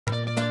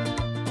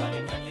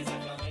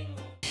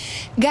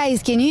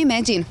Guys, can you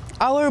imagine?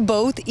 Our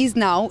boat is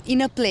now in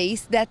a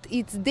place that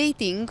it's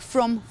dating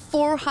from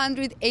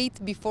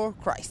 408 before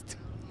Christ.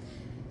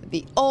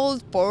 The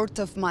old port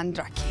of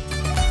Mandraki.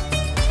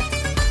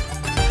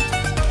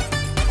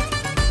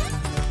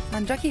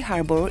 Mandraki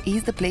harbour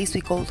is the place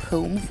we called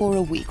home for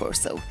a week or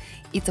so.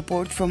 It's a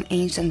port from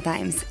ancient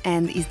times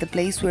and is the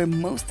place where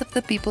most of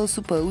the people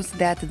suppose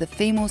that the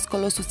famous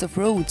Colossus of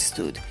Rhodes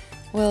stood.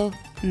 Well,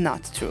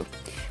 not true.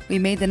 We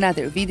made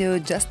another video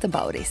just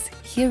about this.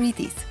 Here it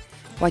is.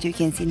 What you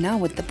can see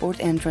now at the port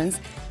entrance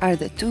are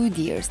the two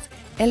deers,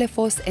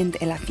 Elephos and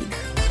Elafina.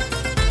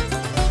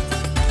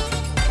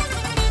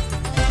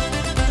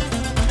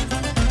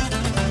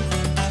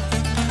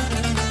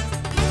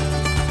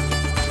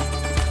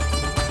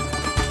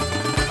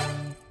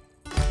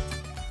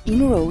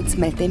 In Rhodes,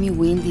 Meltemi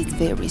wind is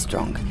very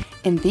strong,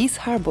 and this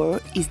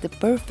harbour is the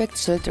perfect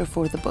shelter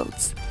for the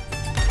boats.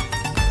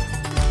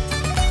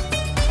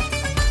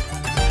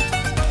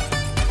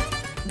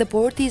 The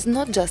port is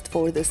not just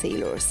for the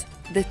sailors.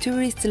 The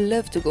tourists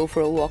love to go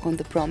for a walk on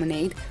the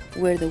promenade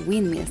where the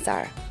windmills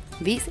are.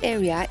 This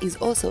area is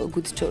also a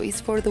good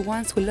choice for the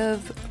ones who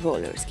love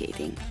roller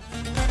skating.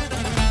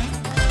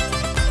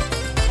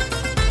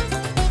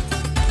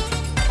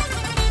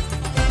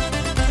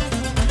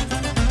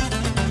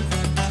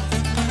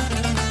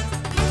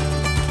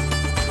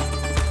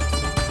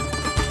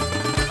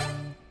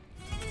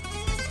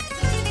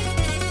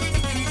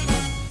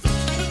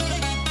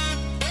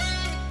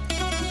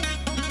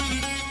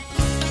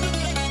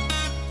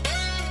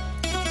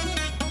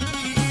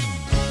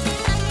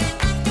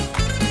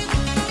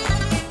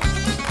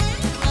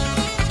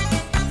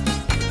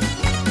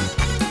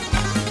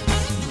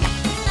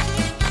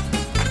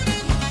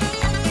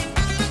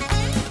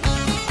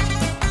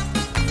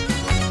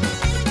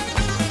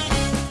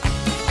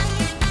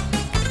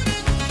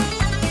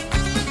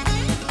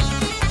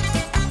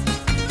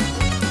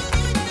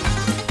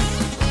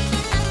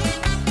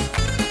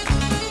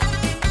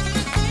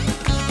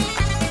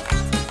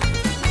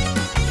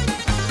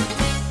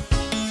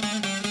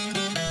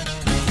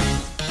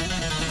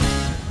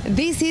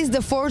 This is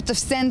the fort of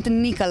St.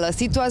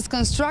 Nicholas. It was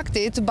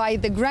constructed by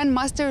the Grand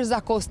Master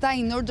Zacosta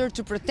in order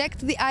to protect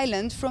the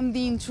island from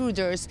the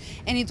intruders,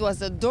 and it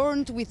was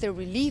adorned with a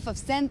relief of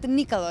St.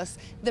 Nicholas,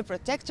 the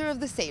protector of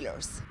the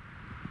sailors.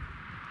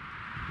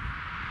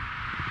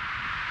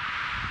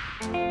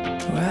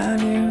 When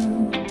you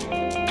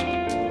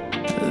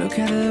look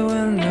at the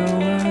window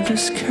while the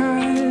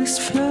sky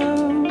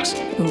flows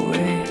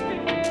away,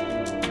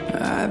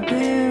 I've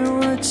been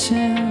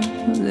watching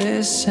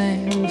the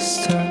same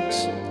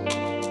stars.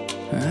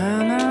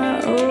 And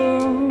I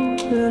owe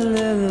a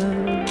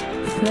little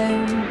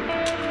flame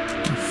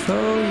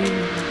for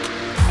you.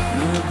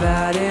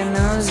 Nobody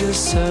knows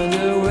this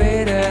the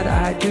way that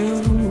I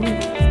do.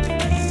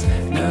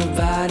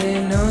 Nobody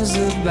knows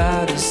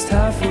about the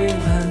stuff we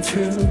went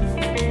through.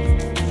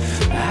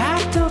 I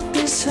took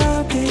this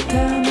habit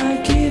and I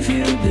give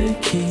you the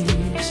keys.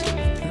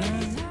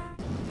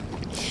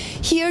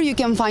 Here you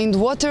can find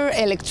water,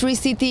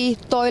 electricity,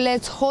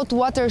 toilets, hot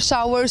water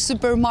showers,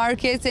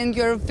 supermarkets, and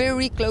you're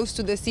very close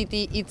to the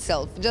city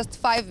itself, just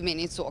 5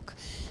 minutes walk.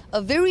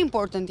 A very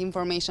important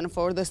information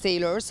for the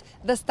sailors: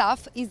 the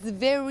staff is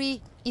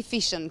very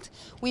efficient.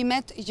 We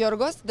met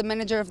Yorgos, the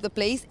manager of the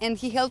place, and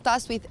he helped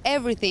us with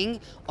everything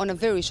on a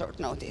very short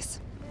notice.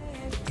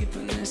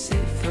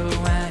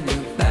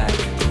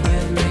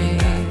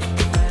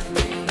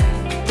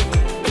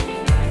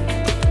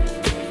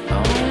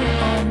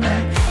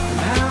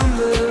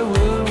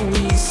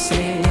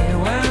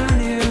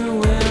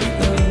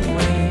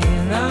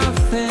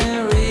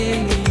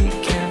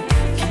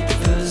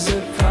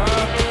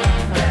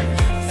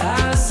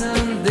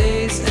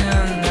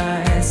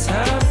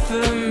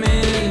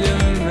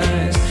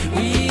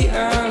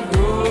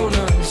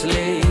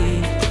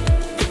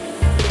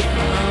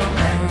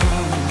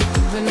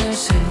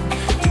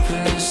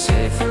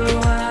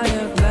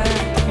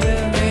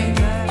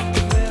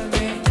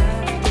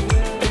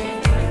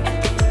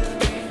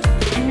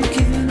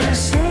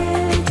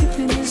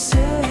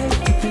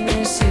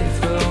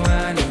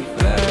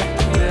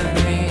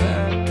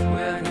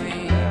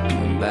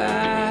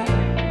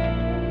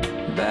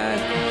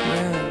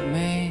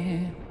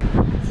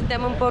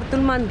 Suntem în portul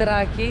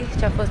Mandraki,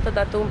 ce a fost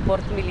odată un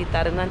port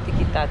militar în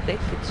antichitate,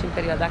 cât și în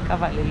perioada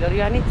cavalerilor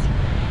ioaniți.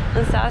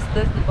 Însă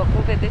astăzi, după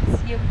cum vedeți,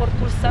 e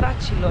portul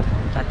săracilor.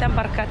 Toate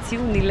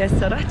embarcațiunile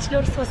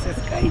săracilor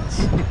sosesc aici.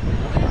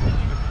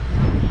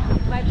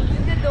 Mai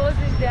puțin de 20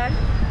 de ani,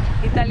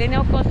 italienii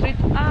au construit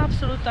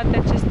absolut toate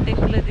aceste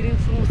clădiri,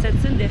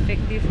 înfrumusețând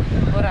efectiv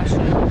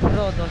orașul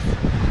Rhodos.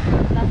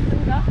 La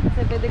stânga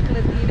se vede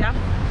clădirea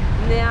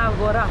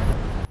Neagora.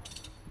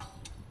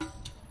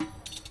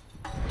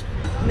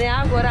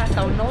 Neagora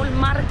sau noul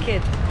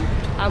market.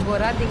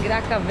 Agora din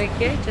greaca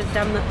veche, ce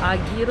înseamnă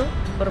aghiro,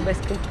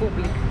 vorbesc în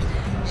public.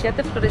 Și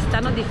iată,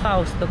 Florestano di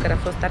Fausto, care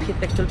a fost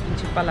arhitectul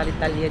principal al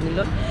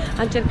italienilor,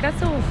 a încercat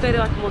să ofere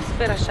o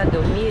atmosferă așa de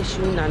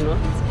 1001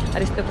 nopți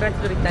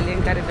aristocraților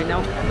italieni care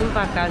veneau în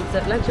vacanță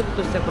la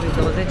începutul secolului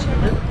 20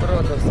 în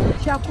Rhodos.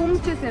 Și acum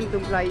ce se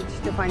întâmplă aici,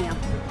 Ștefania?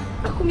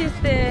 Acum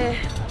este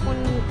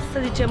să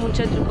zicem, un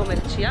centru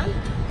comercial.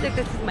 Se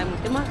găsesc mai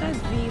multe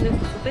magazine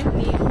cu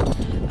suveniri,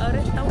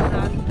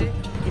 restaurante.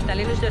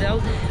 Italienii își doreau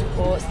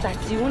o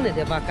stațiune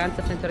de vacanță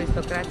pentru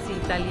aristocrații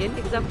italieni,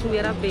 exact cum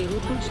era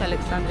Beirutul și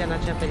Alexandria în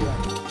acea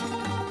perioadă.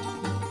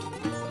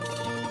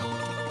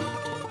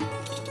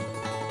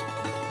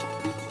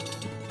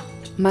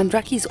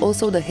 Mandraki is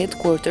also the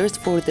headquarters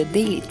for the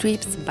daily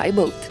trips by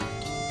boat.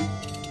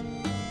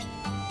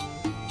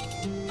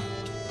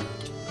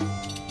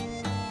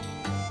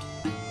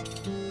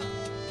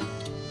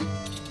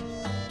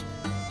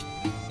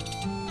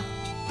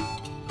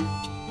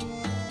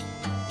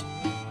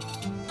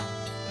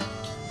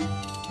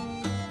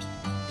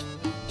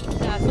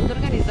 Sunt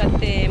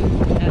organizate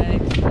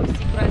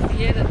excursii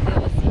croazieră de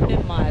o zi pe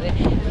mare,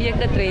 fie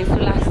către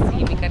insula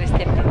Simi, care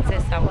este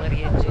prințesa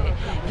Mării Egee,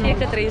 fie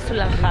către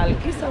insula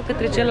Halki sau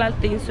către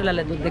celelalte insule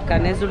ale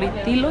Dodecanezului,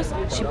 Tilos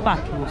și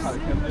Patmos.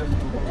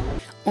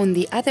 On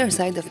the other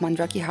side of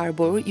Mandraki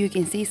harbour, you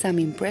can see some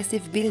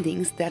impressive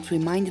buildings that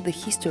remind the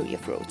history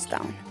of Rhodes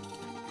town.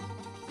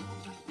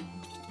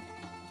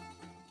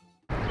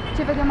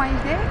 Ce vedem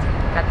aici de aici?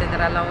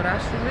 Catedrala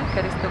orașului,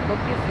 care este o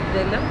copie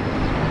fidelă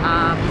a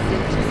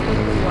bisericii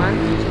Sfântul Ioan,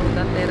 ce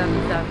odată era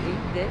lui David,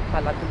 de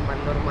Palatul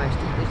Marilor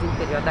Maestri, deci din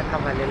perioada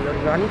cavalerilor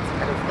ioaniți,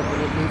 care au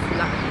stăpânit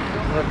insula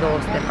vreo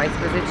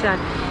 214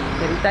 ani.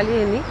 Iar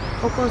italienii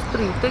au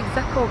construit-o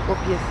exact ca o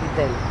copie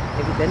fidelă.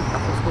 Evident, a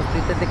fost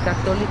construită de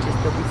catolici,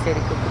 este o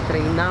biserică cu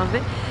 3 nave,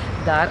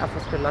 dar a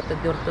fost preluată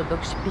de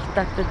ortodoxi și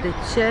pictată de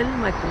cel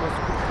mai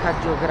cunoscut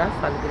hagiograf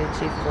al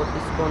Greciei,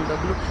 Fotis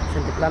Condoglu, se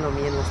întâmpla în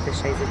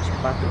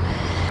 1964.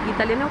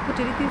 Italienii au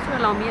cucerit insula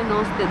la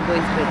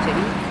 1912.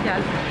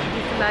 Inițial,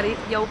 insularii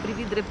i-au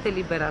privit drept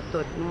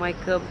eliberatori, numai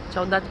că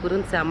și-au dat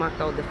curând seama că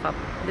au de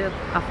fapt de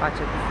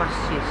afaceri cu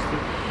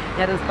fasciștii.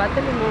 Iar în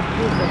spatele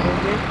nostru se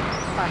vede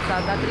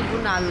fațada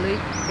tribunalului,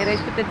 care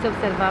aici puteți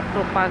observa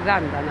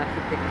propaganda în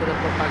arhitectură,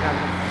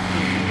 propaganda.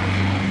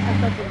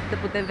 Asta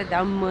putem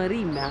vedea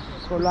mărimea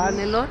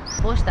coloanelor.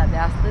 Poșta de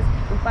astăzi,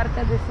 în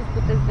partea de sus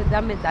puteți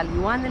vedea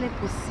medalioanele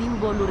cu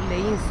simbolurile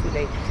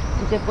insulei,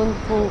 începând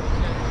cu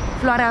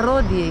floarea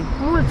rodiei.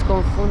 Mulți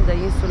confundă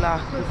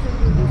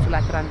insula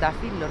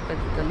trandafirilor,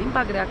 pentru că în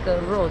limba greacă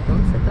rodon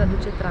se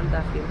traduce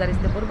trandafir, dar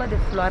este vorba de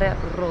floarea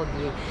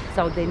rodiei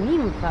sau de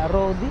nimfa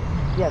rodii,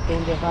 iată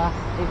undeva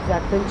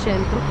exact în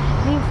centru.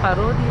 Nimfa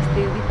rodii este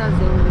iubita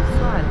zeului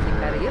soare, de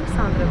care el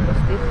s-a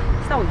îndrăgostit,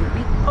 s-au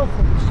iubit, au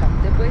făcut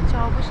 7 băieți,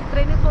 au avut și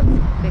 3 nepoți,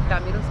 pe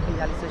Camiros, pe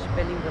Ialisos și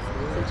pe Lingos.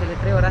 Sunt cele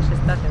 3 orașe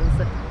state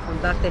însă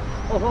fondate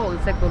în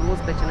secolul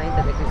 11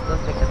 înainte de Hristos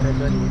de către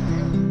Dorie.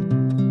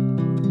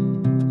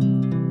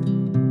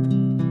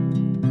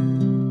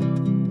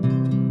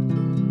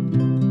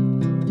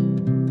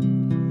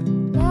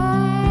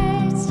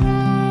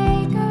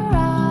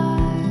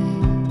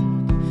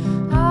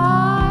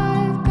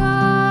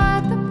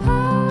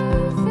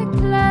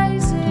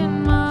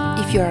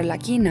 If you are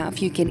lucky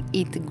enough, you can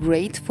eat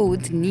great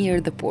food near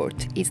the port.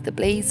 It's the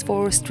place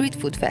for street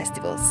food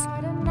festivals.